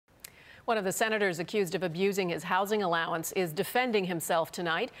One of the senators accused of abusing his housing allowance is defending himself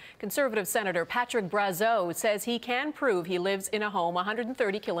tonight. Conservative Senator Patrick Brazeau says he can prove he lives in a home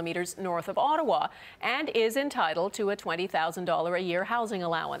 130 kilometers north of Ottawa and is entitled to a $20,000 a year housing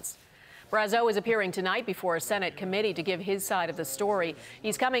allowance. Brazeau is appearing tonight before a Senate committee to give his side of the story.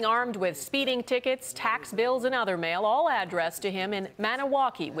 He's coming armed with speeding tickets, tax bills, and other mail, all addressed to him in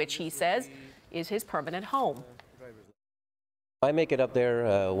Maniwaki, which he says is his permanent home. I make it up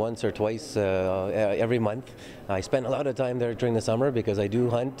there once or twice every month. I spend a lot of time there during the summer because I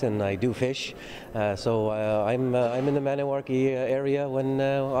do hunt and I do fish. So I'm in the Maniwaki area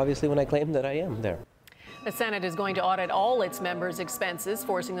obviously when I claim that I am there. The Senate is going to audit all its members' expenses,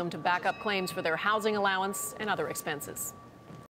 forcing them to back up claims for their housing allowance and other expenses.